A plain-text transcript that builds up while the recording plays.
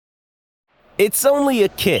It's only a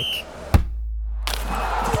kick,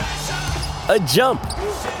 a jump,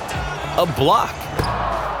 a block.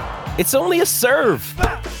 It's only a serve.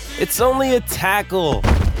 It's only a tackle,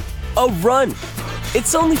 a run.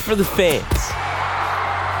 It's only for the fans.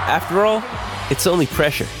 After all, it's only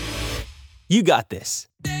pressure. You got this.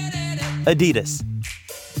 Adidas.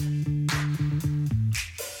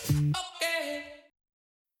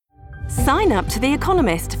 Sign up to The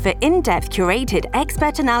Economist for in-depth curated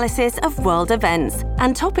expert analysis of world events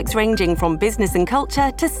and topics ranging from business and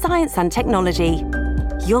culture to science and technology.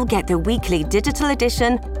 You'll get the weekly digital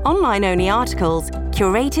edition, online-only articles,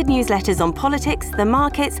 curated newsletters on politics, the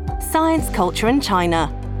markets, science, culture and China,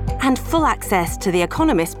 and full access to The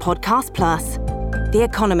Economist Podcast Plus. The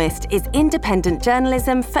Economist is independent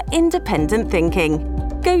journalism for independent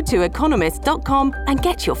thinking. Go to economist.com and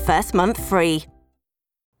get your first month free.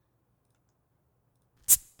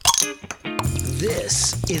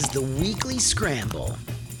 This is the Weekly Scramble,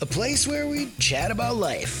 a place where we chat about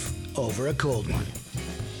life over a cold one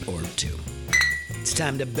or two. It's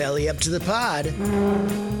time to belly up to the pod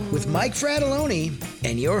with Mike Fratelloni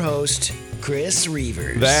and your host, Chris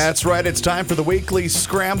Reavers. That's right. It's time for the Weekly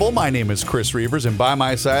Scramble. My name is Chris Reavers, and by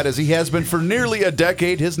my side, as he has been for nearly a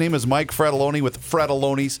decade, his name is Mike Fratelloni with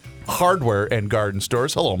Fratelloni's Hardware and Garden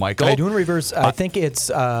Stores. Hello, Michael. How you doing, Reavers? I think it's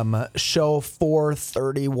show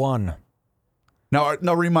 431. Now,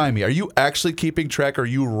 remind me, are you actually keeping track, or are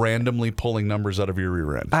you randomly pulling numbers out of your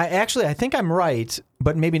rear end? I think I'm right,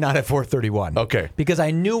 but maybe not at 431. Okay. Because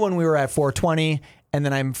I knew when we were at 420, and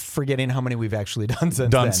then I'm forgetting how many we've actually done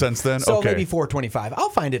since then. So maybe 425. I'll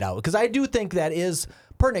find it out, because I do think that is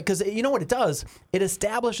pertinent, because you know what it does? It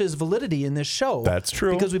establishes validity in this show. That's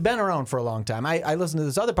true. Because we've been around for a long time. I listened to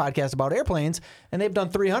this other podcast about airplanes, and they've done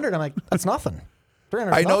 300. I'm like, that's nothing.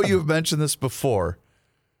 300 I know you've mentioned this before,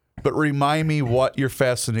 but remind me what your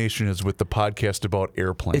fascination is with the podcast about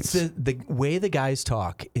airplanes. It's the way the guys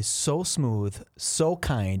talk is so smooth, so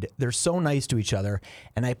kind. They're so nice to each other.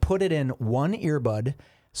 And I put it in one earbud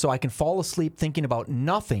so I can fall asleep thinking about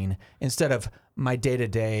nothing instead of my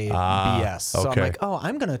day-to-day BS. So I'm like,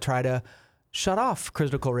 I'm going to try to shut off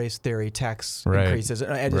critical race theory tax increases.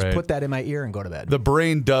 And I just put that in my ear and go to bed. The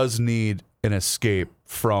brain does need an escape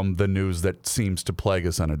from the news that seems to plague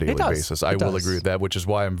us on a daily basis. I will agree with that, which is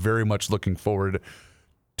why I'm very much looking forward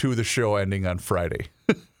to the show ending on Friday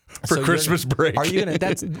for Christmas break. Are you gonna?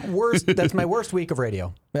 That's worst. That's my worst week of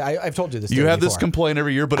radio. I've told you this. You have this complaint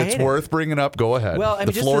every year, but it's worth bringing up. Go ahead. Well, I mean,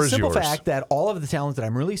 the just floor the is simple yours. fact that all of the talents that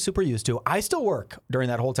I'm really super used to, I still work during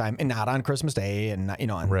that whole time, and not on Christmas Day, and not,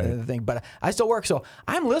 the thing. But I still work, so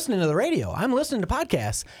I'm listening to the radio. I'm listening to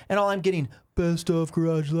podcasts, and all I'm getting. Best of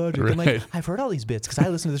Garage Logic. I'm like, I've heard all these bits because I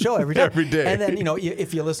listen to the show every day. Every day. And then,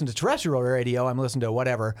 if you listen to terrestrial radio, I'm listening to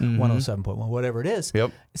whatever, 107.1, whatever it is.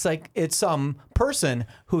 Yep. It's like it's some person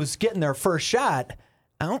who's getting their first shot.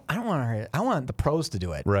 I don't want to hear it. I want the pros to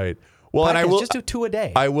do it. Right. Well, and I will just do 2 a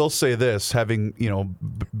day. I will say this, having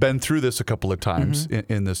been through this a couple of times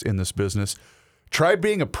in this business. Try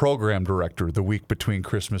being a program director the week between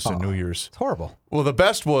Christmas and New Year's. It's horrible. Well, the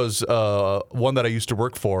best was one that I used to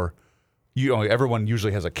work for. Everyone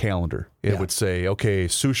usually has a calendar. It would say, okay,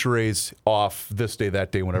 Souchere's off this day,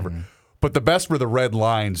 that day, whatever. But the best were the red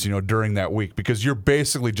lines, during that week, because you're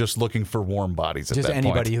basically just looking for warm bodies at that point. Just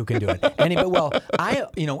anybody who can do it. Well,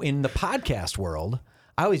 in the podcast world,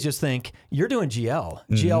 I always just think you're doing GL.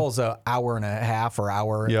 GL's an hour and a half or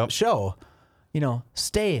hour show.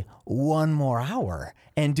 Stay one more hour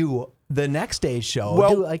and do the next day's show.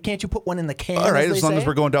 Well, can't you put one in the can? All right, as long as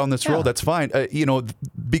we're going down this road, that's fine.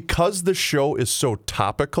 Because the show is so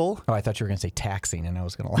topical. Oh, I thought you were going to say taxing, and I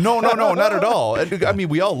was going to laugh. No, not at all. I mean,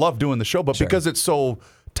 we all love doing the show, but because it's so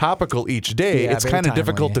topical each day, it's kind of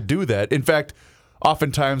difficult to do that. In fact,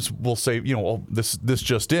 oftentimes we'll say, this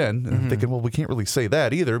just in, and I'm thinking, well, we can't really say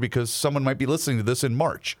that either because someone might be listening to this in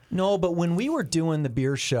March. No, but when we were doing the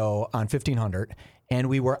beer show on 1500 and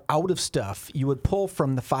we were out of stuff, you would pull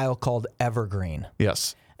from the file called Evergreen.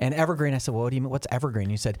 Yes. And Evergreen, I said, well, what do you mean? What's Evergreen?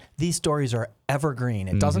 You said, these stories are evergreen.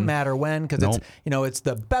 It doesn't matter when, because it's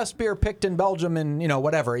the best beer picked in Belgium and,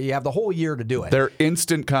 whatever. You have the whole year to do it. They're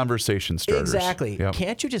instant conversation starters. Exactly. Yep.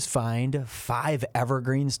 Can't you just find 5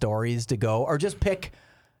 evergreen stories to go, or just pick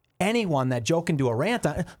anyone that Joe can do a rant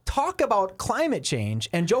on? Talk about climate change,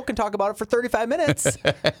 and Joe can talk about it for 35 minutes.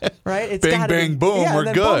 Right? It's bang, boom, we're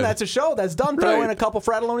then good. Boom, that's a show. That's done. Throw in a couple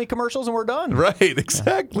Fratelloni commercials, and we're done. Right,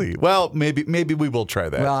 exactly. Well, maybe we will try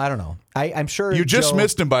that. Well, I don't know. I'm sure You just Joe-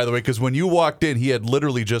 missed him, by the way, because when you walked in, he had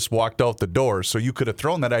literally just walked out the door. So you could have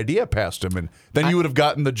thrown that idea past him, and then you would have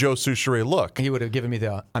gotten the Joe Souchere look. He would have given me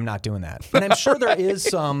the I'm not doing that. And I'm sure there's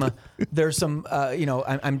some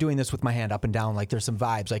I'm doing this with my hand up and down. Like there's some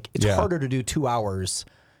vibes. Like it's harder to do 2 hours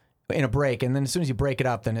in a break. And then as soon as you break it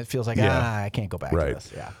up, then it feels like, I can't go back to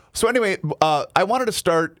this. Yeah. So anyway, I wanted to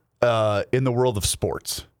start in the world of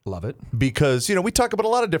sports. Love it. Because, we talk about a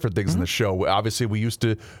lot of different things in the show. Obviously, we used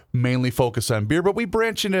to mainly focus on beer, but we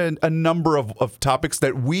branch into a number of topics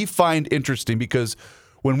that we find interesting because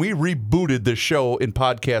when we rebooted the show in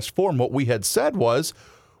podcast form, what we had said was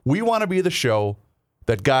we want to be the show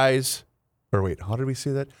that guys, or wait, how did we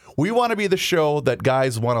say that? We want to be the show that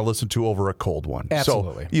guys want to listen to over a cold one.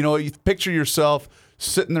 Absolutely. So, you picture yourself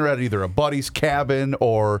sitting there at either a buddy's cabin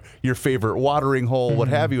or your favorite watering hole, what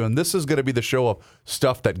have you. And this is going to be the show of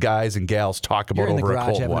stuff that guys and gals talk about You're in the over a garage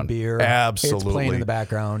cold having one. a beer. Absolutely. It's playing in the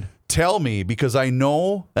background. Tell me, because I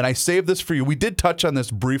know, and I saved this for you. We did touch on this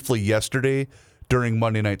briefly yesterday during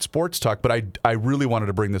Monday Night Sports Talk, but I really wanted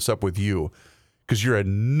to bring this up with you because you're a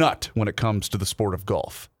nut when it comes to the sport of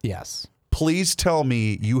golf. Yes. Please tell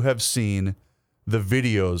me you have seen the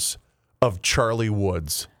videos of Charlie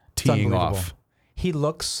Woods teeing off. He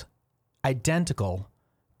looks identical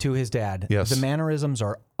to his dad. Yes. The mannerisms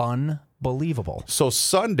are unbelievable. So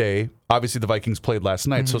Sunday, obviously the Vikings played last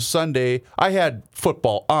night. So Sunday, I had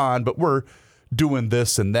football on, but we're doing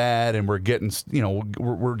this and that, and we're getting,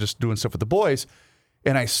 we're just doing stuff with the boys.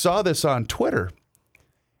 And I saw this on Twitter,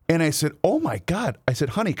 and I said, "Oh my God!" I said,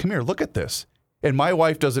 "Honey, come here, look at this." And my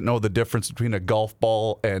wife doesn't know the difference between a golf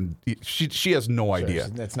ball and she has no idea.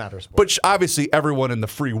 That's not her sport. But obviously, everyone in the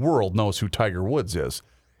free world knows who Tiger Woods is.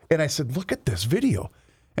 And I said, "Look at this video."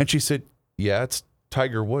 And she said, "Yeah, it's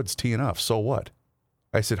Tiger Woods teeing off. So what?"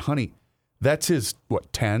 I said, "Honey, that's his,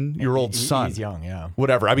 10-year-old son. He's young, yeah.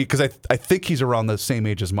 Whatever. I mean, because I think he's around the same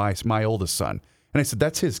age as my oldest son." And I said,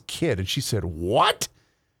 "That's his kid." And she said, "What?"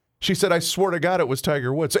 She said, "I swear to God, it was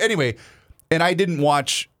Tiger Woods." So anyway, and I didn't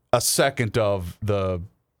watch a second of the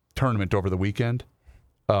tournament over the weekend,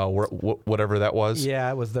 whatever that was.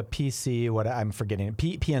 Yeah, it was the PC, I'm forgetting,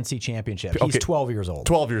 PNC Championship. He's 12 years old.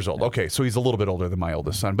 12 years old. Okay, so he's a little bit older than my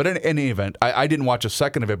oldest son. But in any event, I didn't watch a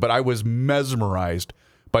second of it, but I was mesmerized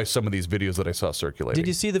by some of these videos that I saw circulating. Did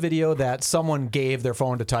you see the video that someone gave their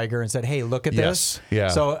phone to Tiger and said, "Hey, look at this"? Yes. Yeah.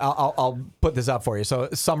 So I'll put this up for you. So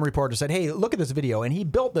some reporter said, "Hey, look at this video," and he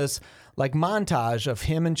built this like montage of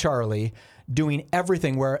him and Charlie doing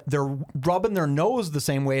everything where they're rubbing their nose the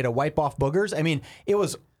same way to wipe off boogers. I mean, it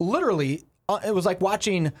was literally, it was like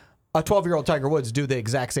watching a 12-year-old Tiger Woods do the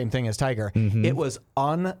exact same thing as Tiger. It was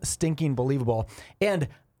unstinking believable. And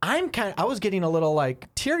I was getting a little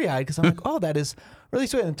like teary-eyed because I'm like, "Oh, that is really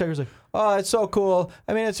sweet." And Tiger's like, "Oh, it's so cool.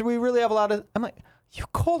 I mean, we really have a lot of," I'm like, "You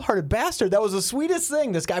cold-hearted bastard. That was the sweetest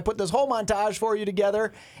thing. This guy put this whole montage for you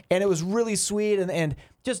together, and it was really sweet. And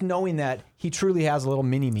just knowing that he truly has a little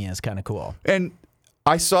mini-me is kind of cool." And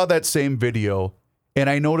I saw that same video, and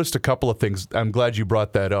I noticed a couple of things. I'm glad you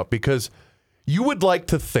brought that up because you would like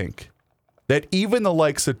to think that even the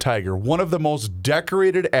likes of Tiger, one of the most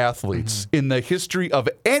decorated athletes in the history of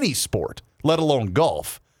any sport, let alone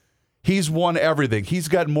golf, he's won everything. He's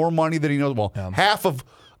got more money than he knows. Well, half of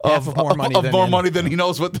more money than he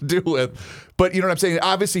knows what to do with. But you know what I'm saying?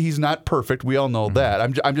 Obviously, he's not perfect. We all know that.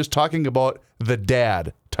 I'm just talking about the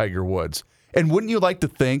dad, Tiger Woods. And wouldn't you like to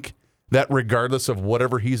think that regardless of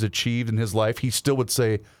whatever he's achieved in his life, he still would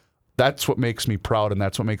say, "That's what makes me proud and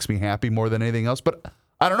that's what makes me happy more than anything else"? But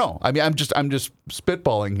I don't know. I mean, I'm just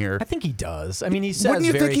spitballing here. I think he does. I mean, he says Wouldn't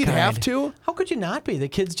you very think he'd kind. have to? How could you not be? The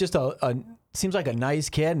kid's just seems like a nice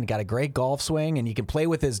kid and got a great golf swing, and he can play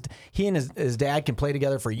with he and his dad can play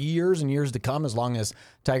together for years and years to come as long as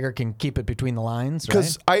Tiger can keep it between the lines.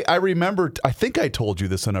 Because I remember, I think I told you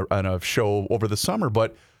this on a show over the summer,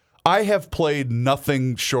 but I have played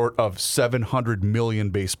nothing short of 700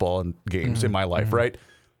 million baseball games in my life, right?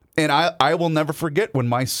 And I will never forget when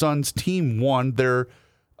my son's team won their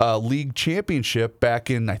league championship back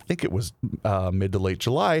in, I think it was mid to late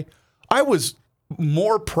July. I was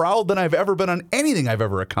more proud than I've ever been on anything I've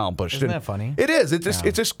ever accomplished. Isn't that funny? It is. It's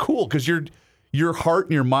just cool because your heart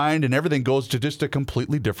and your mind and everything goes to just a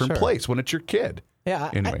completely different place when it's your kid.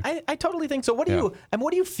 Yeah, anyway. I totally think so. What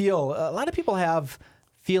do you feel? A lot of people have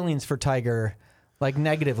feelings for Tiger, like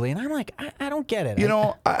negatively, and I'm like, I don't get it. You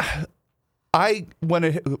know,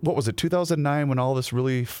 what was it, 2009 when all this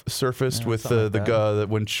really surfaced with the guy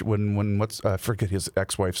when I forget his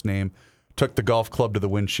ex-wife's name, took the golf club to the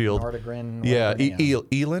windshield. Nordegren. Yeah,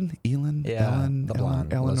 Elin. Yeah, the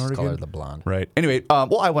blonde. Ellen Let's call her Nordegren. the blonde. Right. Anyway,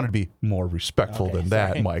 well, I want to be more respectful than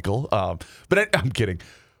that, sorry. Michael. But I'm kidding.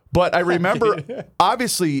 But I remember,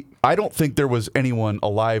 obviously, I don't think there was anyone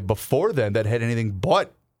alive before then that had anything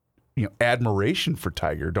but, admiration for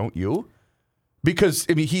Tiger, don't you? Because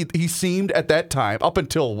I mean, he seemed at that time, up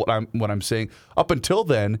until what I'm saying, up until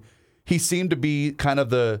then, he seemed to be kind of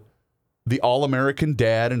the all-American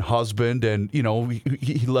dad and husband, and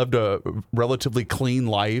he lived a relatively clean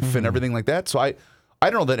life and everything like that. So I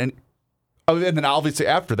don't know that, and then obviously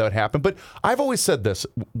after that happened. But I've always said this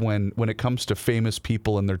when it comes to famous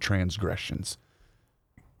people and their transgressions.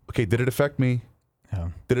 Okay, did it affect me? Yeah.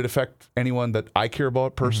 Did it affect anyone that I care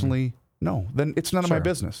about personally? No. Then it's none of my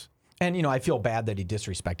business. And, I feel bad that he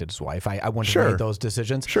disrespected his wife. I wouldn't have made those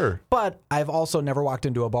decisions. Sure. But I've also never walked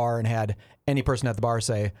into a bar and had any person at the bar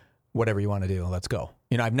say, whatever you want to do, let's go.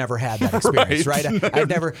 I've never had that experience, right? I've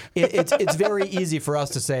never, it's very easy for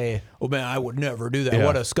us to say, oh man, I would never do that. Yeah.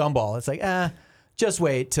 What a scumball. It's like, just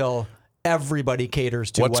wait till everybody caters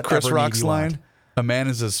to whatever Chris Rock's need you line? Want. A man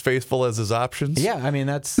is as faithful as his options. Yeah, I mean,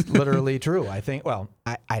 that's literally true. I think, well,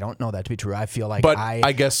 I don't know that to be true. I feel like But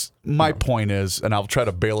I guess my point is, and I'll try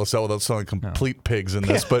to bail us out without sounding complete pigs in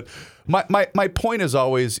this, but my point is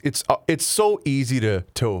always, it's so easy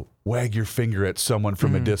to wag your finger at someone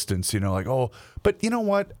from a distance, like, oh, but you know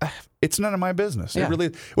what? It's none of my business. Yeah. It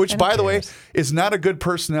really, which, by the way, is not a good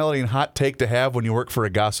personality and hot take to have when you work for a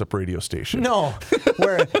gossip radio station. No,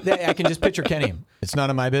 where I can just picture Kenny. It's none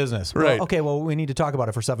of my business. Right. Well, okay. Well, we need to talk about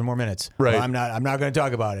it for 7 more minutes. Right. Well, I'm not going to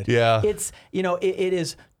talk about it. Yeah. It's it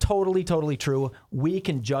is totally true. We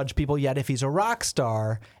can judge people. Yet if he's a rock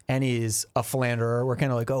star and he's a philanderer, we're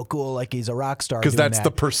kind of like, oh, cool, like he's a rock star. Because that's the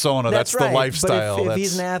persona. That's right. the lifestyle. But if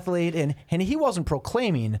he's an athlete and he wasn't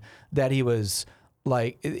proclaiming that he was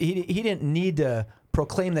like he didn't need to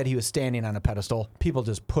proclaim that he was standing on a pedestal. People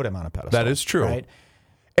just put him on a pedestal. That is true. Right?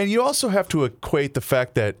 And you also have to equate the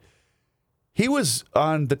fact that he was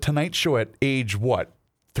on the Tonight Show at age what?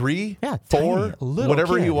 3? Yeah, 4?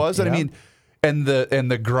 Whatever kid, he was. I mean, and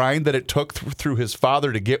the grind that it took through his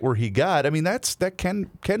father to get where he got. I mean, that can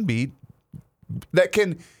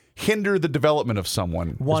hinder the development of someone.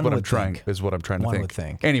 Is what I'm trying to think. One would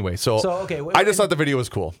think. Anyway, so okay, I just thought the video was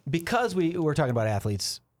cool. Because we're talking about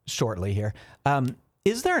athletes shortly here.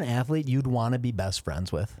 Is there an athlete you'd want to be best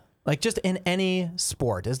friends with? Like just in any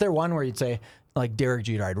sport? Is there one where you'd say, like Derek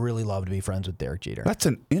Jeter, I'd really love to be friends with Derek Jeter? That's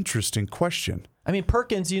an interesting question. I mean,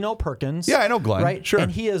 Perkins, Perkins. Yeah, I know Glenn. Right? Sure.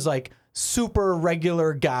 And he is like super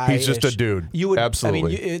regular guy. He's just a dude. You would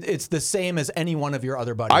absolutely. I mean, it's the same as any one of your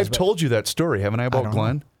other buddies. I've told you that story, haven't I, about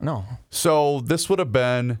Glenn? No. So this would have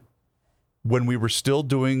been when we were still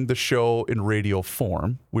doing the show in radio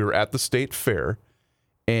form. We were at the state fair,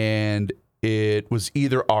 and it was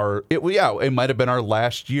either it might have been our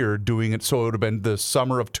last year doing it. So it would have been the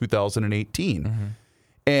summer of 2018. Mm-hmm.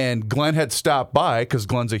 And Glenn had stopped by because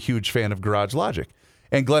Glenn's a huge fan of Garage Logic.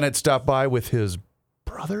 And Glenn had stopped by with his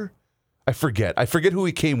brother. I forget who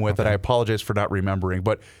he came with, and I apologize for not remembering.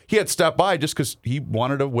 But he had stopped by just because he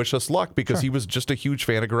wanted to wish us luck because he was just a huge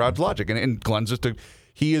fan of Garage Logic. And Glenn's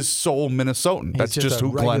he is so Minnesotan. That's just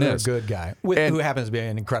who Glenn is. Good guy who happens to be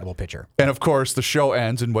an incredible pitcher. And of course, the show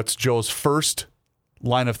ends, and what's Joe's first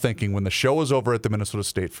line of thinking when the show is over at the Minnesota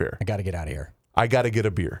State Fair? I got to get out of here. I got to get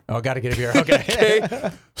a beer. Oh, got to get a beer. Okay.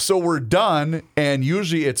 Okay. So we're done, and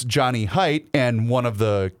usually it's Johnny Height and one of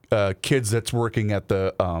the kids that's working at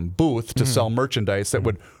the booth to sell merchandise that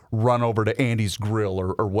would run over to Andy's Grill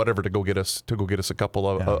or whatever to go get us a couple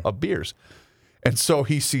of beers. And so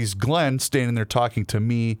he sees Glenn standing there talking to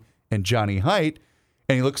me and Johnny Height,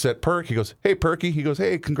 and he looks at Perk. He goes, "Hey, Perky." He goes,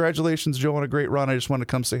 "Hey, congratulations, Joe, on a great run. I just wanted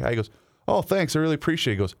to come say hi." He goes, "Oh, thanks. I really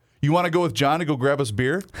appreciate it." He goes, "You want to go with John to go grab us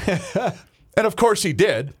beer?" And of course he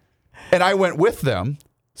did. And I went with them.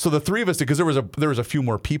 So the three of us did, because there was a few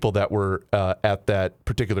more people that were at that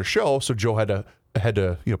particular show. So Joe had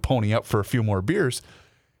to pony up for a few more beers.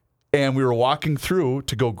 And we were walking through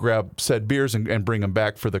to go grab said beers and bring them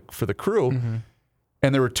back for the crew. Mm-hmm.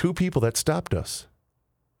 And there were 2 people that stopped us.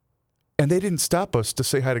 And they didn't stop us to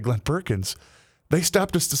say hi to Glenn Perkins. They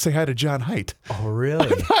stopped us to say hi to John Height. Oh,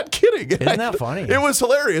 really? I'm not kidding. Isn't that funny? It was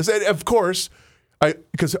hilarious. And of course,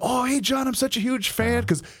 because hey, John, I'm such a huge fan.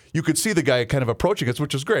 Because you could see the guy kind of approaching us,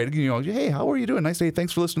 which is great. Hey, how are you doing? I say,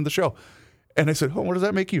 thanks for listening to the show. And I said, what does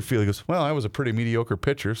that make you feel? He goes, well, I was a pretty mediocre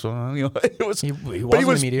pitcher, so it was. He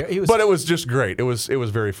wasn't mediocre. But it was just great. It was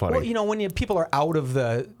very funny. Well, when people are out of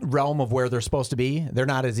the realm of where they're supposed to be, they're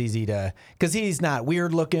not as easy to. Because he's not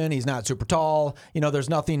weird looking. He's not super tall. There's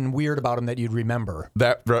nothing weird about him that you'd remember.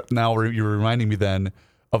 Now you're reminding me then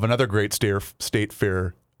of another great state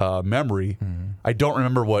fair memory. Mm-hmm. I don't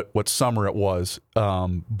remember what summer it was,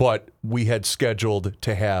 but we had scheduled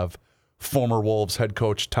to have former Wolves head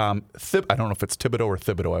coach Tom I don't know if it's Thibodeau or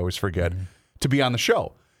Thibodeau, I always forget, to be on the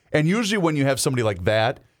show. And usually when you have somebody like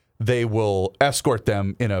that, they will escort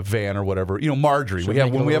them in a van or whatever. Marjorie. We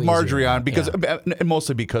have Marjorie on because, and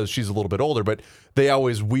mostly because she's a little bit older, but they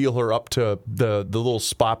always wheel her up to the little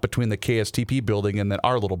spot between the KSTP building and then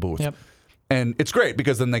our little booth. Yep. And it's great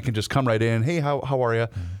because then they can just come right in. Hey, how are you?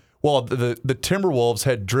 Well, the Timberwolves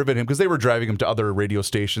had driven him because they were driving him to other radio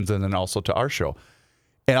stations and then also to our show.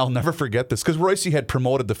 And I'll never forget this because Royce had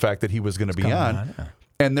promoted the fact that he was going to be on.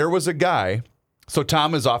 And there was a guy. So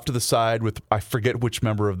Tom is off to the side with, I forget which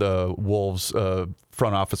member of the Wolves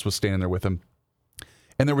front office was standing there with him.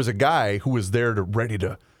 And there was a guy who was there ready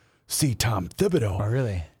to see Tom Thibodeau. Oh,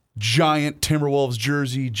 really? Giant Timberwolves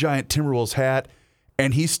jersey, giant Timberwolves hat.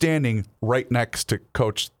 And he's standing right next to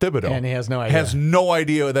Coach Thibodeau. And he has no idea. Has no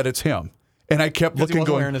idea that it's him. And I kept looking, he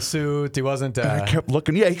wasn't wearing a suit. He wasn't. And I kept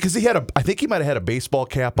looking. Yeah, because I think he might have had a baseball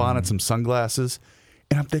cap on and some sunglasses.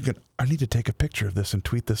 And I'm thinking, I need to take a picture of this and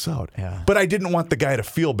tweet this out. Yeah. But I didn't want the guy to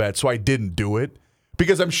feel bad, so I didn't do it.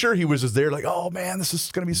 Because I'm sure he was just there like, oh, man, this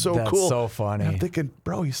is going to be so cool. That's so funny. And I'm thinking,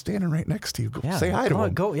 bro, he's standing right next to you. Go say hi to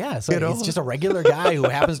him. So he's just a regular guy who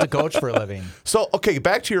happens to coach for a living. So, okay,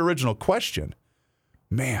 back to your original question.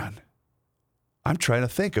 Man, I'm trying to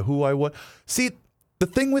think of who I would. See, the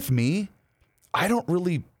thing with me, I don't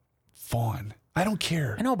really fawn. I don't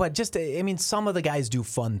care. I know, but some of the guys do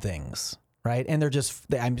fun things, right? And they're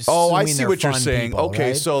just, I'm just I see what you're saying. People, okay,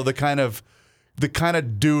 right? so the kind of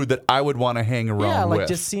dude that I would want to hang around with.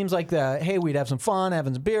 Just seems like hey, we'd have some fun,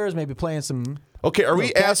 having some beers, maybe playing some. Okay, are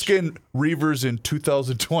we asking Reavers in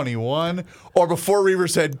 2021 or before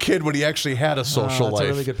Reavers had kid when he actually had a social life? That's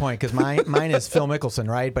a really good point because mine is Phil Mickelson,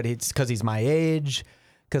 right? But it's because he's my age,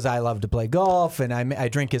 because I love to play golf and I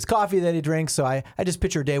drink his coffee that he drinks. So I just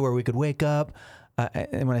picture a day where we could wake up.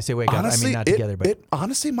 And when I say wake honestly, up, I mean not together. But it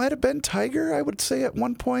honestly might have been Tiger, I would say, at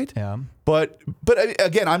one point. Yeah. But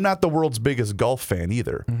again, I'm not the world's biggest golf fan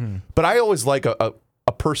either. Mm-hmm. But I always like a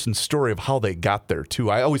person's story of how they got there, too.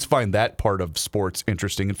 I always find that part of sports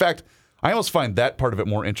interesting. In fact, I almost find that part of it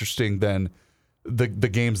more interesting than the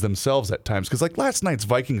games themselves at times. Because like last night's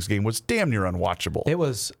Vikings game was damn near unwatchable. It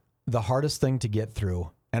was the hardest thing to get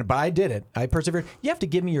through. But I did it. I persevered. You have to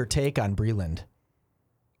give me your take on Breland.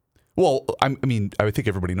 Well, I would think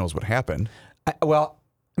everybody knows what happened. Well,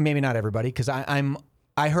 maybe not everybody, because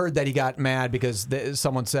I heard that he got mad because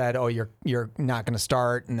someone said, "Oh, you're not going to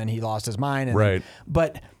start," and then he lost his mind. Right.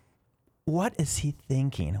 But what is he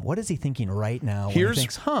thinking? What is he thinking right now? When he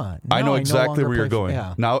thinks, I know exactly where you're going.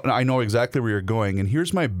 Yeah. Now I know exactly where you're going, and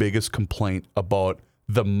here's my biggest complaint about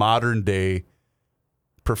the modern day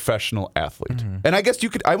professional athlete. Mm-hmm. And I guess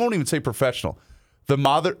I won't even say professional. The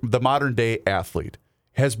modern day athlete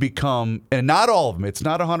has become, and not all of them, it's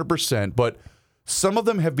not 100%, but some of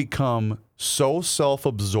them have become so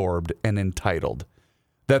self-absorbed and entitled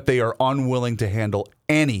that they are unwilling to handle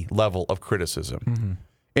any level of criticism. Mm-hmm.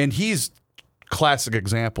 And he's classic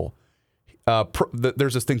example.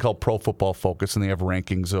 There's this thing called Pro Football Focus, and they have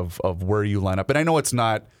rankings of where you line up. And I know it's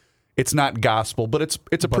not gospel, but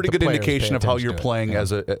it's a pretty good indication of how you're playing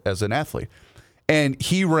as an athlete. And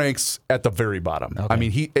he ranks at the very bottom. Okay. I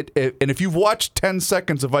mean, and if you've watched 10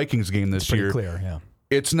 seconds of Vikings game this year, clear, yeah.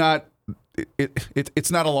 It's not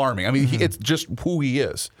alarming. I mean, it's just who he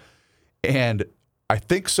is. And I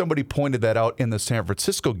think somebody pointed that out in the San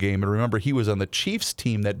Francisco game. And remember, he was on the Chiefs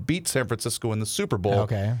team that beat San Francisco in the Super Bowl.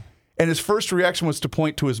 Okay. And his first reaction was to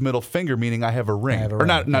point to his middle finger, meaning I have a ring. Or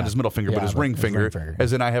not his middle finger, but his ring finger,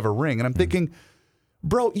 as in I have a ring. And I'm thinking,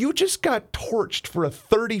 bro, you just got torched for a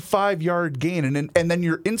 35-yard gain, and then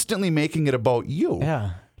you're instantly making it about you.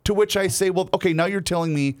 Yeah. To which I say, well, okay, now you're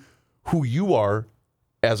telling me who you are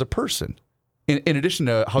as a person, in addition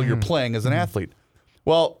to how you're playing as an athlete.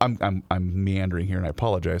 Well, I'm meandering here, and I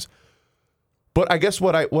apologize. But I guess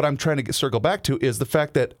what I'm trying to circle back to is the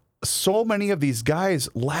fact that so many of these guys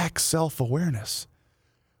lack self-awareness.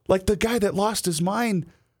 Like the guy that lost his mind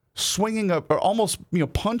swinging or almost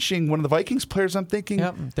punching one of the Vikings players. I'm thinking,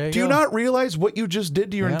 do you not realize what you just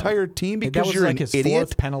did to your entire team because you're an idiot? That was like his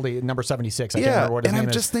fourth penalty, number 76. I can't remember what his name is. And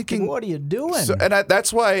I'm just thinking, what are you doing?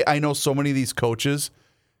 That's why I know so many of these coaches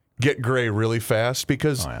get gray really fast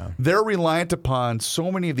because they're reliant upon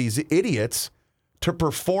so many of these idiots to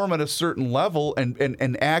perform at a certain level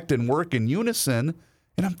and act and work in unison.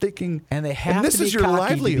 And I'm thinking, and they have this to be is your cocky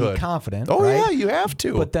livelihood. To be confident. Oh right? yeah, you have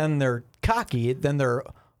to. But then they're cocky. Then they're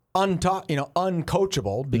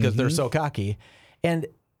uncoachable because they're so cocky. And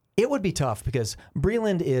it would be tough because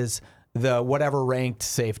Breland is the whatever ranked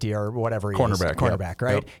safety or whatever he cornerback, is. Cornerback,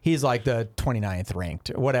 right? Yep. He's like the 29th ranked,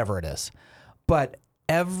 whatever it is. But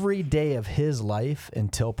every day of his life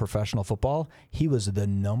until professional football, he was the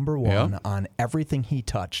number one on everything he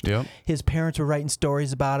touched. Yep. His parents were writing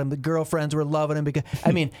stories about him. The girlfriends were loving him. Because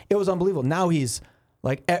I mean, it was unbelievable. Now he's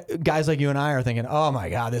like, guys like you and I are thinking, oh my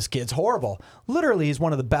God, this kid's horrible. Literally, he's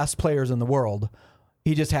one of the best players in the world.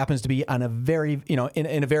 He just happens to be on a very,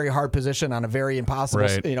 in a very hard position on a very impossible,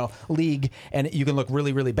 league, and you can look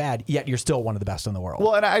really, really bad. Yet you're still one of the best in the world.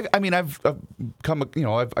 Well, and I've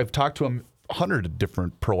talked to 100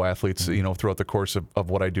 different pro athletes, throughout the course of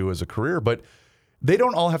what I do as a career, but they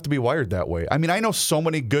don't all have to be wired that way. I mean, I know so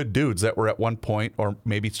many good dudes that were at one point, or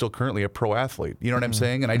maybe still currently, a pro athlete. You know what I'm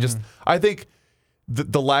saying? And I think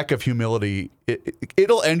the lack of humility,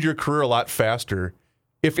 it'll end your career a lot faster.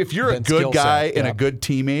 If you're a good guy and a good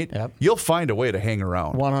teammate, you'll find a way to hang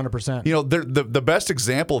around. 100%. The best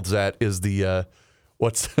example of that is the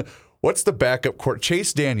what's the backup quarterback?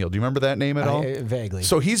 Chase Daniel. Do you remember that name at all? Vaguely.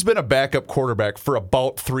 So he's been a backup quarterback for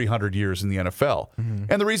about 300 years in the NFL.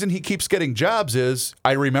 And the reason he keeps getting jobs is,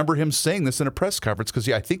 I remember him saying this in a press conference, because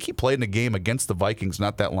I think he played in a game against the Vikings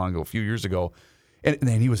not that long ago, a few years ago. And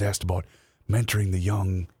then he was asked about mentoring the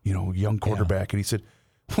young quarterback. And he said,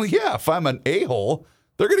 well, yeah, if I'm an a-hole,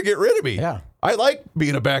 they're going to get rid of me. Yeah. I like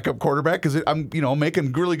being a backup quarterback because I'm,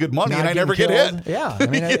 making really good money and I never get hit. Yeah, I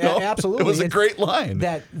mean, absolutely. It was a great line.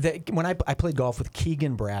 That when I played golf with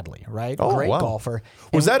Keegan Bradley, right? Oh, great wow. golfer.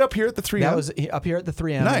 Was that up here at the 3M? That was up here at the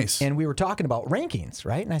 3M. Nice. And we were talking about rankings,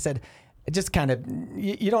 right? And I said, just kind of,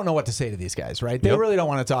 you don't know what to say to these guys, right? They really don't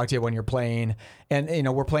want to talk to you when you're playing. And,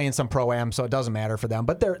 we're playing some pro-am, so it doesn't matter for them.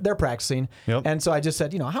 But they're practicing. Yep. And so I just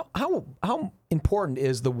said, how important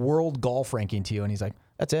is the world golf ranking to you? And he's like,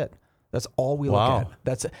 that's it. That's all we look at.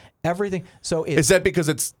 That's everything. So is that because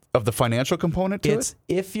it's of the financial component to it?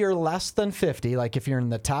 If you're less than 50, like if you're in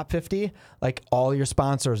the top 50, like all your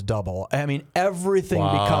sponsors double. I mean, everything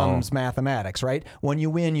becomes mathematics, right? When you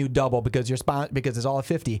win, you double because because it's all at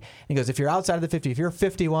 50. And he goes, if you're outside of the 50, if you're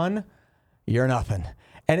 51, you're nothing.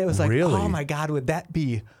 And it was like, really? Oh my God, would that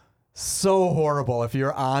be so horrible if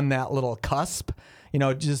you're on that little cusp?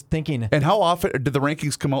 Just thinking. And how often did the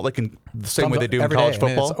rankings come out, like in the same way they do in college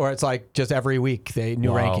football? Or it's like just every week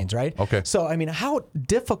new rankings, right? Okay. So, I mean, how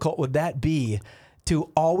difficult would that be to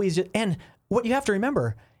always and what you have to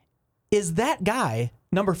remember is that guy,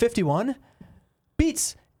 number 51,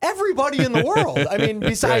 beats everybody in the world. I mean,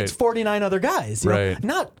 besides 49 other guys. Right.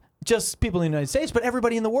 Not just people in the United States, but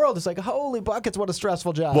everybody in the world. It's like, holy buckets, what a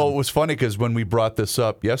stressful job. Well, it was funny because when we brought this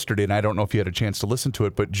up yesterday, and I don't know if you had a chance to listen to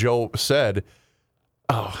it, but Joe said,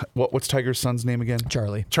 what's Tiger's son's name again?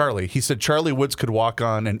 Charlie. He said Charlie Woods could walk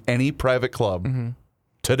on in any private club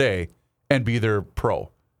today and be their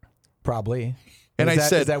pro. Probably. And I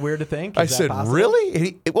said, is that weird to think? I said,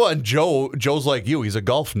 really? And Joe's like you. He's a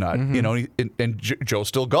golf nut, and Joe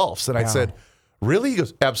still golfs. And I said, really? He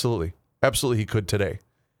goes, absolutely. Absolutely, he could today.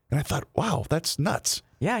 And I thought, wow, that's nuts.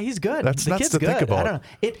 Yeah, he's good. That's the nuts kid's to good. think about. I don't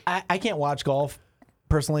know. I can't watch golf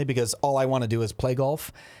personally because all I want to do is play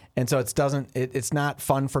golf. And so it's not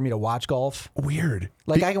fun for me to watch golf. Weird.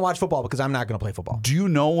 Like I can watch football because I'm not going to play football. Do you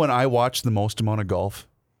know when I watch the most amount of golf?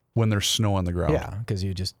 When there's snow on the ground. Yeah, because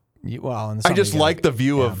I just like the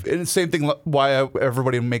view of, and the same thing why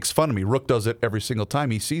everybody makes fun of me. Rook does it every single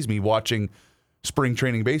time he sees me watching spring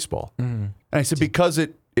training baseball. And I said, because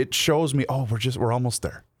it shows me, we're almost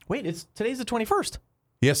there. Wait, today's the 21st.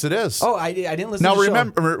 Yes, it is. Oh, I didn't listen to the show.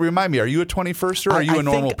 Now, remind me, are you a 21ster or are you a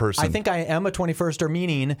normal person? I think I am a 21ster,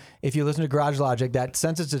 meaning if you listen to Garage Logic, that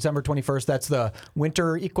since it's December 21st, that's the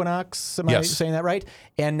winter equinox. Am I saying that right?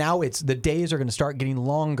 And now the days are going to start getting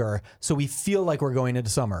longer, so we feel like we're going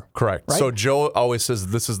into summer. Correct. Right? So Joe always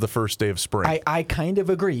says this is the first day of spring. I kind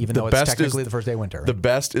of agree, even though it's technically the first day of winter. The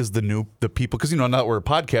best is the people, because now that we're a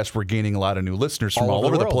podcast, we're gaining a lot of new listeners from all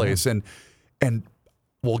over the place. Yeah. And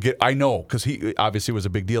I know, because he obviously was a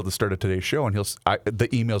big deal at the start of today's show, and the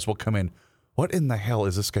emails will come in. What in the hell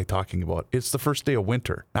is this guy talking about? It's the first day of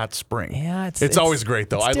winter, not spring. Yeah, it's always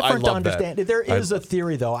great, though. It's different I love to understand. that. There is a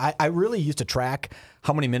theory, though. I really used to track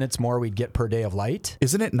how many minutes more we'd get per day of light.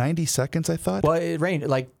 Isn't it 90 seconds, I thought? Well, it rained.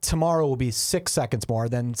 Like tomorrow will be 6 seconds more,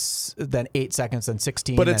 then 8 seconds, then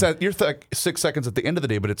 16. But it's you're 6 seconds at the end of the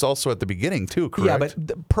day, but it's also at the beginning, too, correct? Yeah,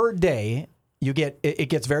 but per day, it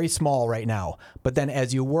gets very small right now, but then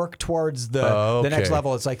as you work towards the next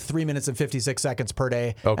level, it's like 3 minutes and 56 seconds per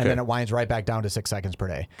day, and then it winds right back down to 6 seconds per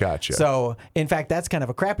day. Gotcha. So, in fact, that's kind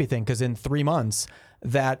of a crappy thing because in 3 months,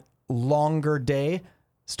 that longer day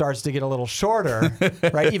starts to get a little shorter,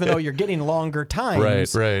 right? Even though you're getting longer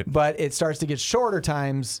times, right. But it starts to get shorter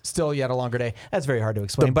times, still yet a longer day. That's very hard to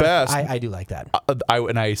explain, but best, I do like that.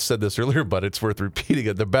 I said this earlier, but it's worth repeating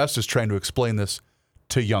it. The best is trying to explain this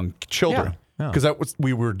to young children. Yeah. because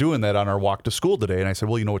we were doing that on our walk to school today, and I said,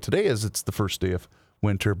 well, you know what today is? It's the first day of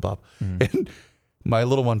winter, Bob. And my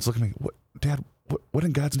little one's looking at me, Dad, what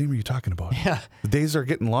in God's name are you talking about? Yeah. The days are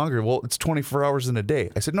getting longer. Well, it's 24 hours in a day.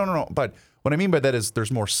 I said, no. But what I mean by that is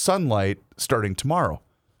there's more sunlight starting tomorrow.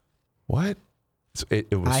 What?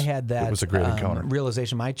 It was a great encounter.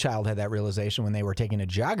 Realization. My child had that realization when they were taking a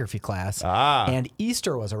geography class, and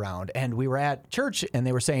Easter was around, and we were at church, and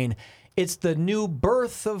they were saying it's the new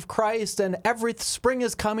birth of Christ, and every spring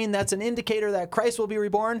is coming. That's an indicator that Christ will be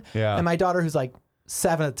reborn. Yeah. And my daughter, who's like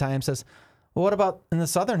 7 at the time, says, well, what about in the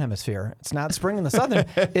southern hemisphere? It's not spring in the southern.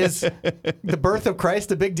 Is the birth of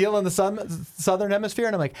Christ a big deal in the southern hemisphere?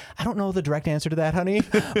 And I'm like, I don't know the direct answer to that, honey.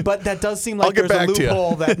 But that does seem like there's a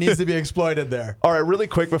loophole that needs to be exploited there. All right, really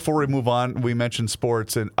quick before we move on, we mentioned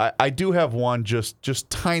sports, and I do have one just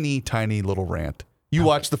tiny little rant. You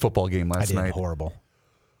watched the football game last night. Horrible.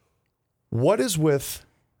 What is with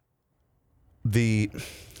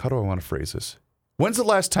how do I want to phrase this? When's the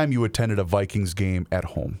last time you attended a Vikings game at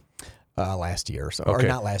home? Last year or so. Okay. Or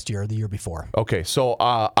not last year, the year before. Okay, so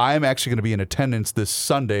I'm actually going to be in attendance this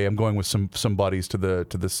Sunday. I'm going with some buddies to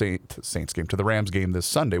the Saints game, to the Rams game this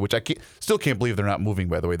Sunday, which I still can't believe they're not moving,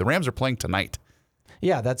 by the way. The Rams are playing tonight.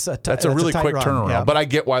 Yeah, that's a really quick run. turnaround. Yeah. But I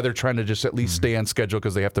get why they're trying to just at least stay on schedule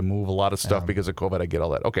because they have to move a lot of stuff because of COVID. I get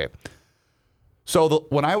all that. Okay. So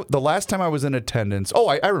the last time I was in attendance,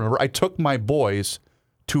 I remember I took my boys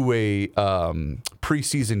to a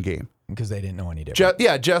preseason game. Because they didn't know any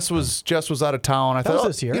different. Jess was out of town. I thought, was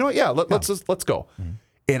this year. You know what? Yeah, let's go. Mm-hmm.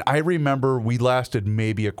 And I remember we lasted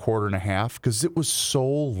maybe a quarter and a half because it was so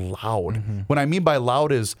loud. Mm-hmm. What I mean by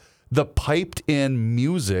loud is the piped in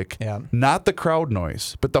music, not the crowd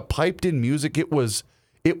noise, but the piped in music. It was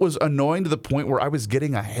annoying to the point where I was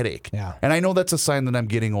getting a headache. Yeah. And I know that's a sign that I'm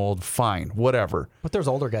getting old. Fine, whatever. But there's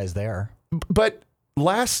older guys there. But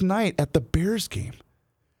last night at the Bears game,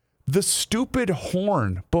 the stupid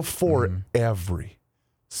horn before every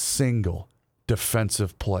single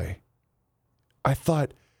defensive play. I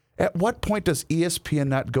thought, at what point does ESPN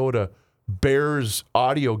not go to Bears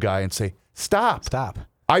audio guy and say, stop?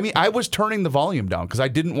 I mean, I was turning the volume down because I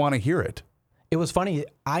didn't want to hear it. It was funny.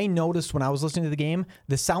 I noticed when I was listening to the game,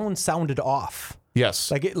 the sound sounded off.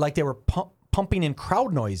 Yes. Like they were pumping in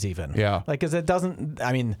crowd noise even. Yeah. Because it doesn't,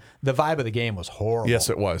 I mean, the vibe of the game was horrible. Yes,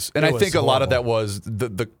 it was. And I think a lot of that was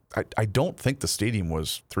I don't think the stadium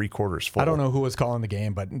was 3/4 full. I don't know who was calling the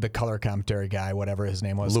game, but the color commentary guy, whatever his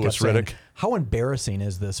name was. Louis Riddick. How embarrassing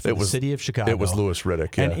is this for the city of Chicago? It was Louis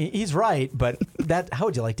Riddick, yeah. And he's right, but how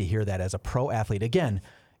would you like to hear that as a pro athlete? Again,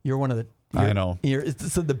 you're one of the... I know. You're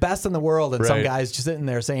the best in the world, and some guys just sitting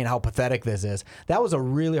there saying how pathetic this is. That was a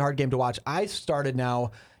really hard game to watch. I started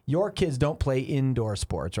now... Your kids don't play indoor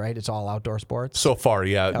sports, right? It's all outdoor sports? So far,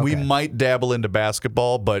 yeah. Okay. We might dabble into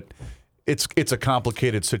basketball, but it's a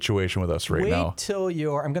complicated situation with us right now. Wait till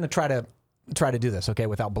I'm going to try to do this, okay,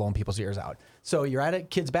 without blowing people's ears out. So you're at a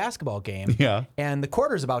kids' basketball game, and the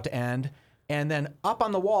quarter's about to end, and then up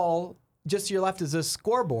on the wall, just to your left, is this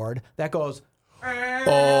scoreboard that goes...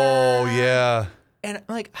 Oh, yeah. And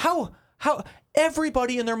I'm like, how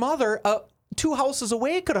everybody and their mother... 2 houses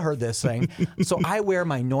away could have heard this thing. So I wear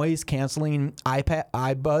my noise canceling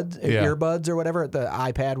earbuds or whatever, the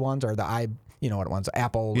iPad ones or the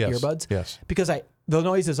Apple earbuds. Yes. Because the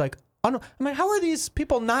noise is like, I'm like, how are these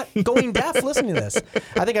people not going deaf listening to this?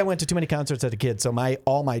 I think I went to too many concerts as a kid, so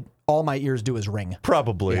all my ears do is ring.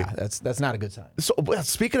 Probably. Yeah, that's not a good sign. So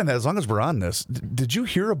speaking of that, as long as we're on this, did you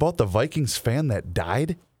hear about the Vikings fan that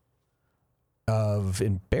died? Of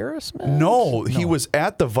embarrassment? No, he was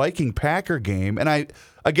at the Viking-Packer game, and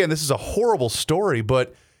again, this is a horrible story,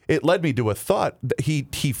 but it led me to a thought. I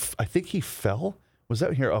think he fell. Was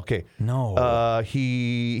that here? Okay. No.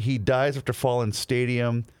 He dies after falling in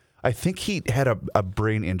stadium. I think he had a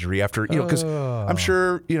brain injury after, because I'm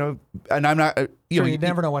sure, and I'm not, you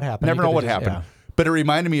never know what happened. Never know what happened. Yeah. But it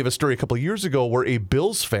reminded me of a story a couple of years ago where a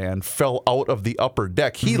Bills fan fell out of the upper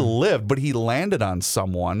deck. He lived, but he landed on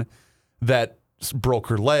someone that broke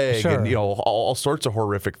her leg and all sorts of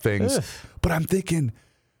horrific things. Ugh. But I'm thinking,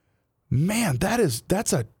 man,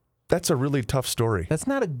 that's a really tough story. That's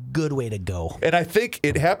not a good way to go. And I think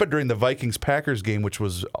it happened during the Vikings-Packers game, which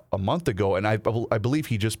was a month ago, and I believe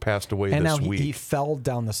he just passed away this week. And he fell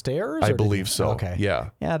down the stairs? I believe so. Okay.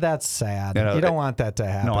 Yeah. Yeah, that's sad. You don't want that to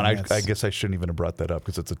happen. No, and I guess I shouldn't even have brought that up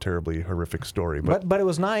because it's a terribly horrific story. But it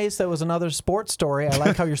was nice. That was another sports story. I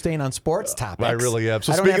like how you're staying on sports topics. I really am.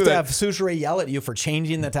 So I don't have to have Souchere yell at you for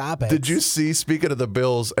changing the topic. Did you see, speaking of the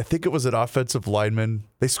Bills, I think it was an offensive lineman.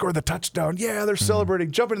 They scored the touchdown. Yeah, they're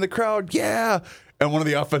celebrating, jumping in the crowd. Yeah. And one of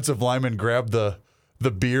the offensive linemen grabbed the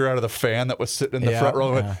the beer out of the fan that was sitting in the front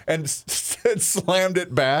row and slammed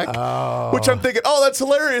it back, which I'm thinking, oh, that's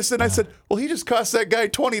hilarious. And I said, well, he just cost that guy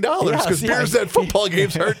 $20 because beers at football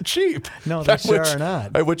games aren't cheap. No, they sure are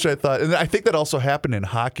not. Which I thought, and I think that also happened in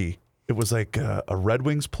hockey. It was like a Red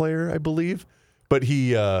Wings player, I believe, but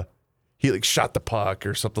he like shot the puck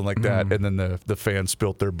or something like that, and then the fans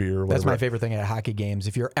spilt their beer or whatever. That's my favorite thing at hockey games.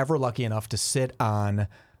 If you're ever lucky enough to sit on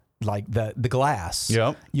like the glass,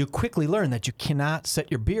 you quickly learn that you cannot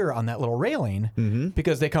set your beer on that little railing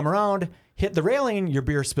because they come around, hit the railing, your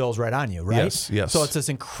beer spills right on you, right? Yes. So it's this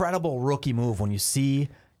incredible rookie move when you see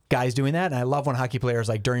guys doing that. And I love when hockey players,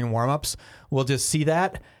 like during warmups, will just see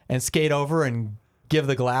that and skate over and give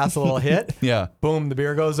the glass a little hit. Boom, the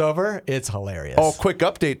beer goes over. It's hilarious. Oh, quick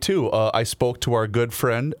update, too. I spoke to our good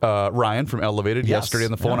friend, Ryan from Elevated yesterday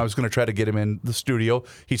on the phone. I was going to try to get him in the studio.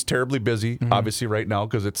 He's terribly busy, obviously, right now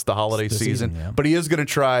because it's the holiday season. But he is going to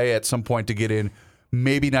try at some point to get in,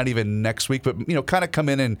 maybe not even next week, but kind of come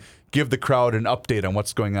in and give the crowd an update on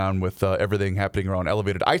what's going on with everything happening around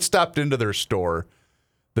Elevated. I stopped into their store,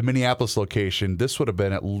 the Minneapolis location. This would have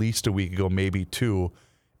been at least a week ago, maybe 2.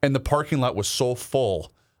 And the parking lot was so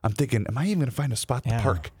full. I'm thinking, am I even going to find a spot to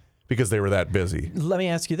park? Because they were that busy. Let me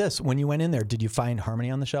ask you this. When you went in there, did you find Harmony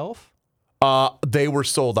on the shelf? They were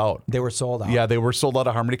sold out. They were sold out. Yeah, they were sold out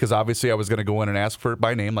of Harmony because obviously I was going to go in and ask for it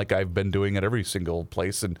by name like I've been doing at every single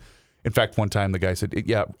place. And in fact, one time the guy said,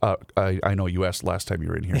 I know you asked last time you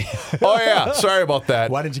were in here. Oh, yeah. Sorry about that.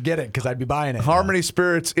 Why didn't you get it? Because I'd be buying it. Harmony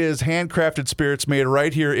Spirits is handcrafted spirits made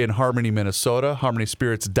right here in Harmony, Minnesota.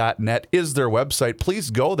 HarmonySpirits.net is their website. Please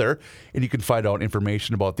go there, and you can find out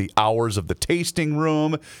information about the hours of the tasting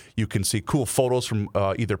room. You can see cool photos from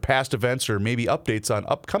either past events or maybe updates on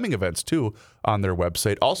upcoming events, too, on their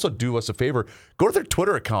website. Also, do us a favor. Go to their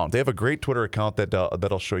Twitter account. They have a great Twitter account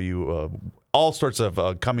that'll show you all sorts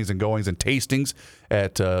of comings and goings and tastings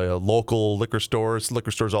at local liquor stores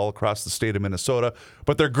all across the state of Minnesota.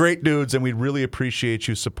 But they're great dudes, and we really appreciate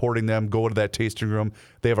you supporting them. Go to that tasting room.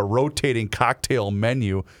 They have a rotating cocktail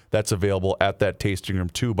menu that's available at that tasting room,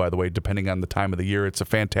 too, by the way, depending on the time of the year. It's a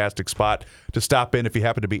fantastic spot to stop in if you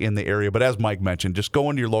happen to be in the area. But as Mike mentioned, just go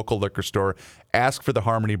into your local liquor store, ask for the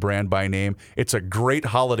Harmony brand by name. It's a great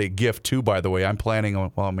holiday gift, too, by the way. I'm planning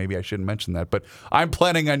on, well, maybe I shouldn't mention that, but I'm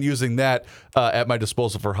planning on using that at my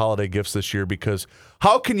disposal for holiday gifts this year, because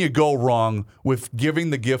how can you go wrong with giving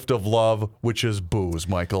the gift of love, which is booze,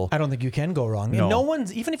 Michael? I don't think you can go wrong. No. And no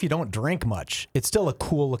one's, even if you don't drink much, it's still a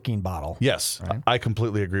cool looking bottle. Yes, right? I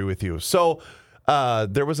completely agree with you. So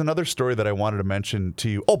there was another story that I wanted to mention to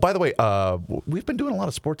you. Oh, by the way, we've been doing a lot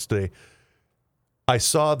of sports today. I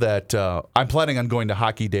saw that I'm planning on going to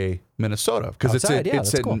Hockey Day, Minnesota, because it's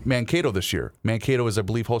in cool. Mankato this year. Mankato is, I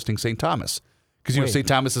believe, hosting St. Thomas. Because St.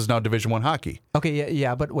 Thomas is now Division I hockey. Okay,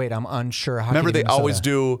 yeah, but wait, I'm unsure. Remember, they always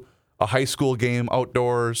do a high school game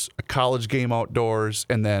outdoors, a college game outdoors,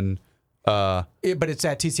 and then... but it's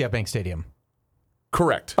at TCF Bank Stadium.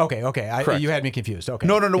 Correct. Okay. Correct. You had me confused. Okay.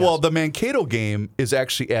 No. Yes. Well, the Mankato game is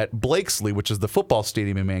actually at Blakesley, which is the football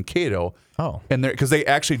stadium in Mankato. Oh. And because they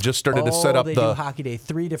actually just started to set up they do Hockey Day,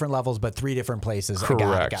 3 different levels, but 3 different places.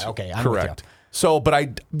 Correct. Got it. Okay, I'm correct. with you. So,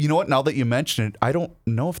 but you know what? Now that you mention it, I don't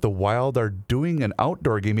know if the Wild are doing an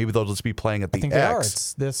outdoor game. Maybe they'll just be playing at the I think X. they are.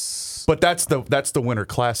 It's this. But that's the Winter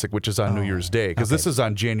Classic, which is on New Year's Day, because this is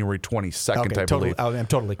on January 22nd, I believe. I'm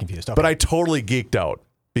totally confused. Okay. But I totally geeked out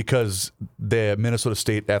because the Minnesota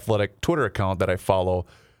State Athletic Twitter account that I follow,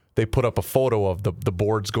 they put up a photo of the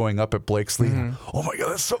boards going up at Blakesley. Mm-hmm. Oh my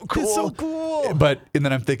God, that's so cool! It's so cool. And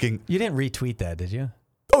then I'm thinking, you didn't retweet that, did you?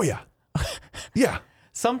 Oh yeah, yeah.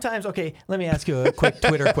 Sometimes, okay, let me ask you a quick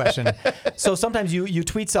Twitter question. So sometimes you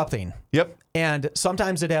tweet something. Yep. And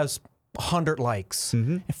sometimes it has 100 likes,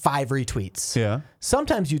 5 retweets. Yeah.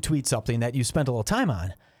 Sometimes you tweet something that you spent a little time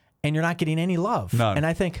on, and you're not getting any love. None. And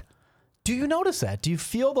I think, do you notice that? Do you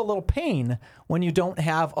feel the little pain when you don't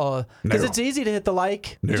have a... Because it's easy to hit the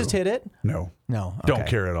like. No. You just hit it. No. Okay. Don't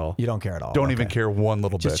care at all. You don't care at all. Don't even care one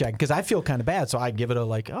little bit. Just check. Because I feel kind of bad, so I give it a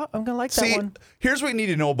like, oh, I'm going to like that one. Here's what you need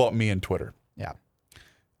to know about me and Twitter. Yeah.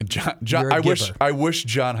 John, I wish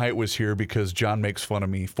John Haidt was here, because John makes fun of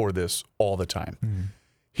me for this all the time. Mm.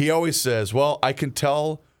 He always says, well, I can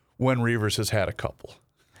tell when Reavers has had a couple.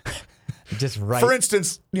 Just right. For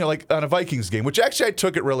instance, like on a Vikings game, which actually I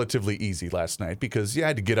took it relatively easy last night, because I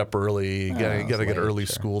had to get up early. You got to get early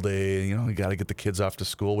school day. You got to get the kids off to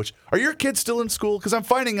school. Which, are your kids still in school? Because I'm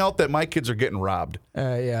finding out that my kids are getting robbed.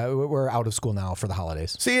 Yeah, we're out of school now for the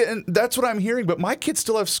holidays. See, and that's what I'm hearing. But my kids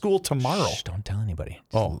still have school tomorrow. Shh, don't tell anybody.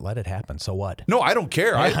 Just let it happen. So what? No, I don't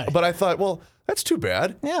care. But I thought, well, that's too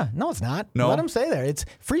bad. Yeah, no, it's not. No? Let them stay there. It's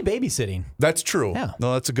free babysitting. That's true. Yeah.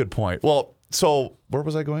 No, that's a good point. Well, So where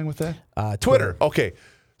was I going with that? Twitter. Okay.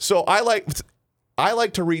 So I like to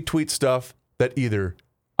retweet stuff that either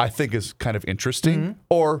I think is kind of interesting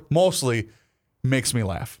or mostly makes me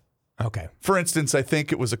laugh. Okay. For instance, I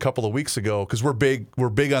think it was a couple of weeks ago because we're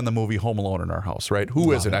big on the movie Home Alone in our house, right?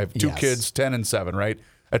 Who isn't? I have two kids, 10 and 7, right?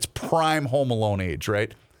 That's prime Home Alone age,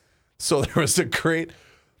 right? So there was a great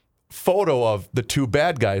photo of the two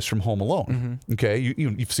bad guys from Home Alone. Okay,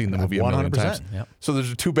 you've seen the movie a million times. Yep. So there's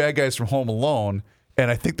the two bad guys from Home Alone, and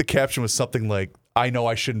I think the caption was something like, "I know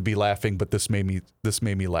I shouldn't be laughing, but this made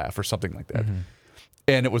me laugh," or something like that.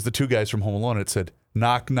 And it was the two guys from Home Alone. And it said,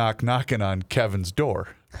 "Knock, knock, knocking on Kevin's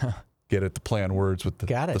door." Get it? The play on words with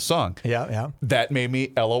the song. Yeah. That made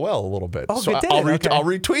me LOL a little bit. Oh, so it did? I'll Okay.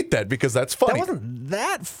 retweet that because that's funny. That wasn't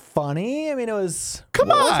that funny. I mean, it was. Come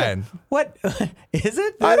what was on. it? What is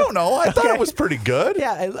it? I don't know. I thought Okay. it was pretty good.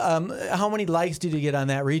 Yeah. How many likes did you get on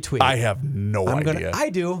that retweet? I have no idea. I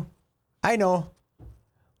do. I know.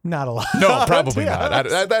 Not a lot. No, probably Yeah.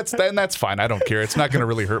 not. That's fine. I don't care. It's not going to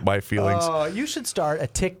really hurt my feelings. You should start a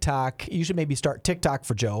TikTok. You should maybe start TikTok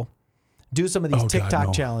for Joe. Do some of these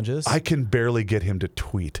TikTok challenges. I can barely get him to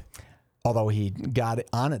tweet. Although he got it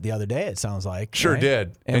on it the other day, it sounds like. Sure right?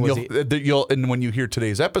 did. And and when you hear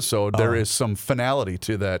today's episode, there is some finality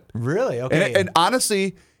to that. Really? Okay. And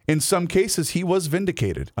honestly, in some cases, he was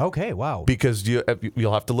vindicated. Okay. Wow. Because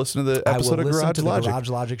you'll have to listen to the episode of listen Garage to Logic. the Garage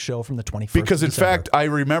Logic show from the 21st. Because of in December. fact, I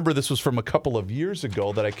remember this was from a couple of years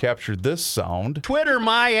ago that I captured this sound. Twitter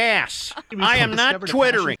my ass. I am not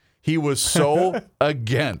twittering. He was so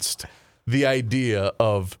against the idea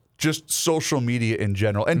of just social media in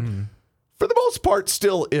general. And for the most part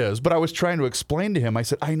still is, but I was trying to explain to him. I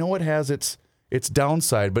said, I know it has its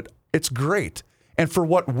downside, but it's great. And for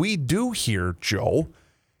what we do here, Joe,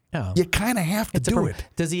 you kind of have to do it.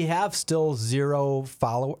 Does he have still 0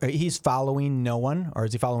 follow? He's following no one, or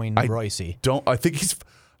is he following Royce? I think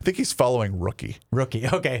he's following Rookie. Rookie.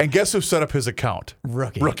 Okay. And guess who set up his account?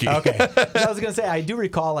 Rookie. Okay. I was gonna say I do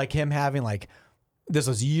recall like him having like this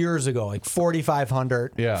was years ago, like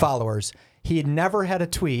 4,500 followers. He had never had a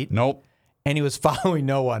tweet. Nope. And he was following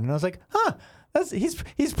no one. And I was like,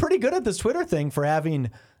 he's pretty good at this Twitter thing for having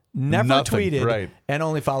never tweeted and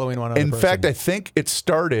only following one other person. In fact, I think it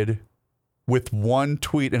started with one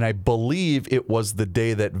tweet, and I believe it was the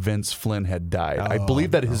day that Vince Flynn had died. I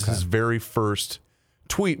believe that is his very first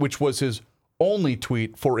tweet, which was his only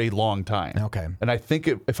tweet for a long time. Okay. And I think,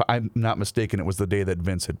 if I'm not mistaken, it was the day that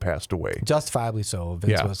Vince had passed away. Justifiably so.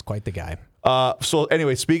 Vince was quite the guy. So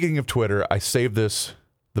anyway, speaking of Twitter, I saved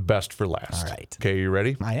the best for last. All right. Okay, you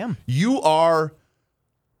ready? I am. You are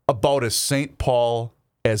about as St. Paul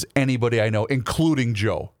as anybody I know, including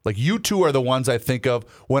Joe. Like, you two are the ones I think of.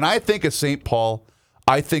 When I think of St. Paul,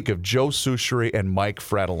 I think of Joe Soucheray and Mike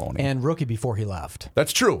Fratelloni. And Rookie before he left.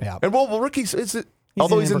 That's true. Yeah. And Rookie's,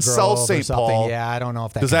 although he's in South St. Paul. Yeah, I don't know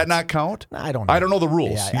if that does counts. that not count? I don't know. I don't know the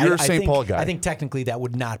rules. Yeah, You're a St. Paul guy. I think technically that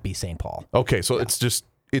would not be St. Paul. Okay, so it's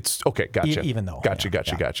okay, gotcha. Even though.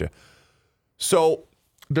 Gotcha. So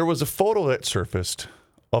there was a photo that surfaced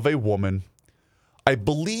of a woman. I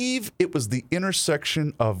believe it was the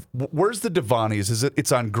intersection of, where's the Devaney's?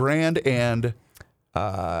 It's on Grand and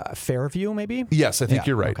Fairview, maybe? Yes, I think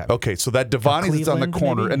you're right. Okay, so that Devaney's is on the Cleveland,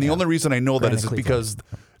 corner, maybe? and the only reason I know Grand that is and because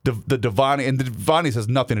the Devaney, and the Devaney's has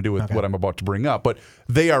nothing to do with what I'm about to bring up, but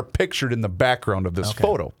they are pictured in the background of this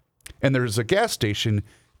photo. And there's a gas station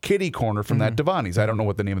kitty corner from that Devaney's. I don't know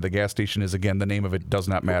what the name of the gas station is. Again, the name of it does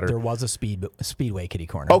not matter. There was a Speedway kitty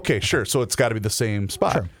corner. Okay, sure. So it's got to be the same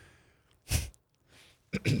spot. Sure.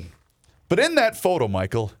 But in that photo,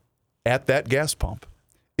 Michael, at that gas pump,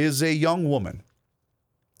 is a young woman.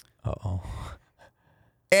 Uh-oh.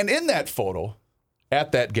 And in that photo,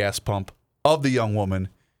 at that gas pump of the young woman,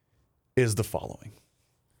 is the following.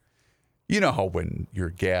 You know how when your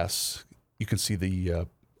gas, you can see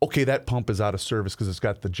that pump is out of service because it's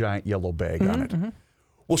got the giant yellow bag on it.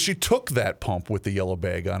 Well, she took that pump with the yellow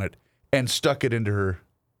bag on it and stuck it into her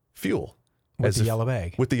fuel. With the yellow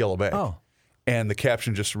bag? With the yellow bag. Oh. And the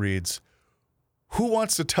caption just reads, "Who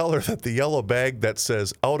wants to tell her that the yellow bag that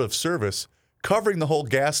says out of service covering the whole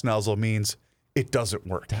gas nozzle means it doesn't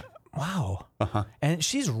work?" Wow. And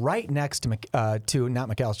she's right next to not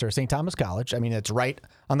McAllister, St. Thomas College. I mean, it's right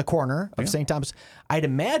on the corner of St. Thomas. I'd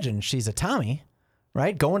imagine she's a Tommy,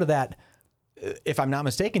 right? Going to that, if I'm not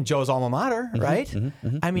mistaken, Joe's alma mater, right?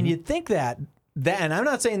 I mean, you'd think that, and I'm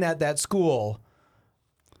not saying that school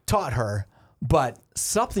taught her, but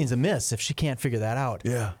something's amiss if she can't figure that out.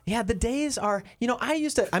 Yeah. Yeah, the days are,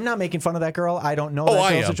 I'm not making fun of that girl. I don't know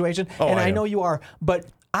that girl situation. And I know you are. But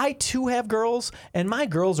I too have girls, and my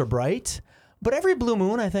girls are bright. But every blue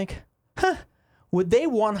moon, I think, would they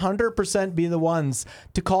 100% be the ones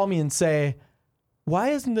to call me and say, why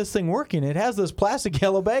isn't this thing working? It has this plastic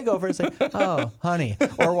yellow bag over it. It's like, oh, honey.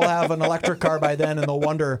 Or we'll have an electric car by then, and they'll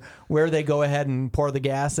wonder where they go ahead and pour the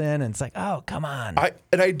gas in. And it's like, oh, come on.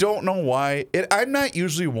 I don't know why. I'm not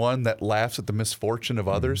usually one that laughs at the misfortune of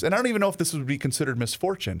others. And I don't even know if this would be considered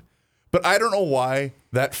misfortune. But I don't know why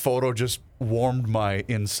that photo just warmed my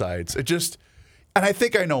insides. And I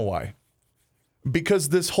think I know why. Because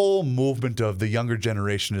this whole movement of the younger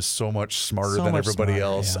generation is so much smarter than everybody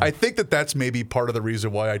else. Yeah. I think that's maybe part of the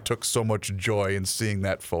reason why I took so much joy in seeing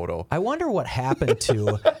that photo. I wonder what happened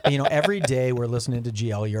to, every day we're listening to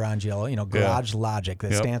GL, you're on GL, Garage Logic,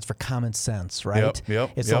 that stands for common sense, right?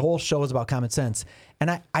 The whole show is about common sense.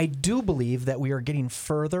 And I do believe that we are getting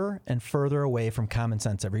further and further away from common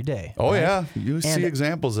sense every day. Oh, right? Yeah. You see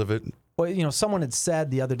examples of it. Well, someone had said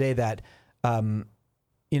the other day that,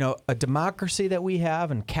 a democracy that we have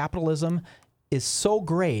and capitalism is so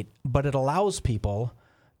great, but it allows people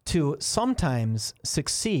to sometimes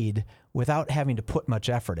succeed without having to put much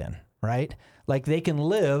effort in, right? Like they can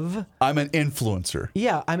live. I'm an influencer.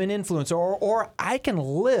 Yeah, I'm an influencer. Or I can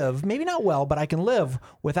live, maybe not well, but I can live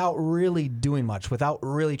without really doing much, without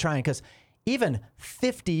really trying. Because even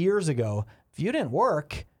 50 years ago, if you didn't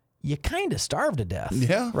work, you kind of starved to death.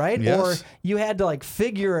 Yeah. Right? Yes. Or you had to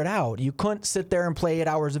figure it out. You couldn't sit there and play 8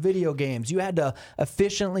 hours of video games. You had to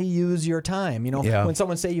efficiently use your time. When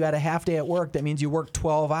someone say you had a half day at work, that means you worked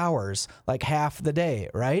 12 hours, like half the day,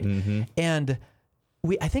 right? Mm-hmm. And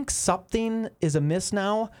I think something is amiss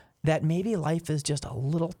now, that maybe life is just a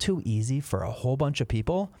little too easy for a whole bunch of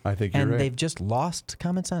people. I think you're right. And they've just lost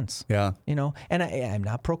common sense. Yeah. And I'm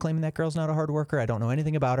not proclaiming that girl's not a hard worker. I don't know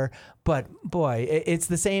anything about her. But, boy, it's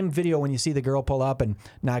the same video when you see the girl pull up, and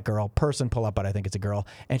person pull up, but I think it's a girl.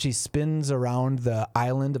 And she spins around the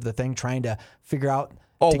island of the thing trying to figure out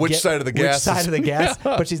which side of the gas. Yeah.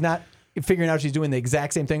 But she's not figuring out she's doing the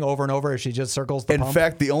exact same thing over and over as she just circles the pump. In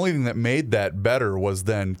fact, the only thing that made that better was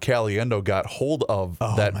then Caliendo got hold of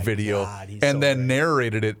that video and then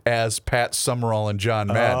narrated it as Pat Summerall and John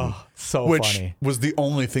Madden. Which funny. Was the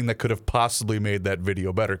only thing that could have possibly made that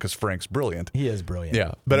video better, because Frank's brilliant. He is brilliant.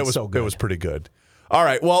 Yeah, but it was pretty good. All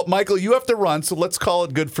right, well, Michael, you have to run, so let's call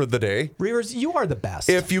it good for the day. Reavers, you are the best.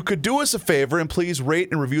 If you could do us a favor and please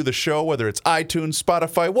rate and review the show, whether it's iTunes,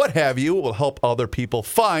 Spotify, what have you, it will help other people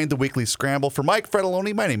find the Weekly Scramble. For Mike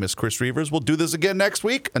Fredoloni, my name is Chris Reavers. We'll do this again next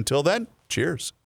week. Until then, cheers.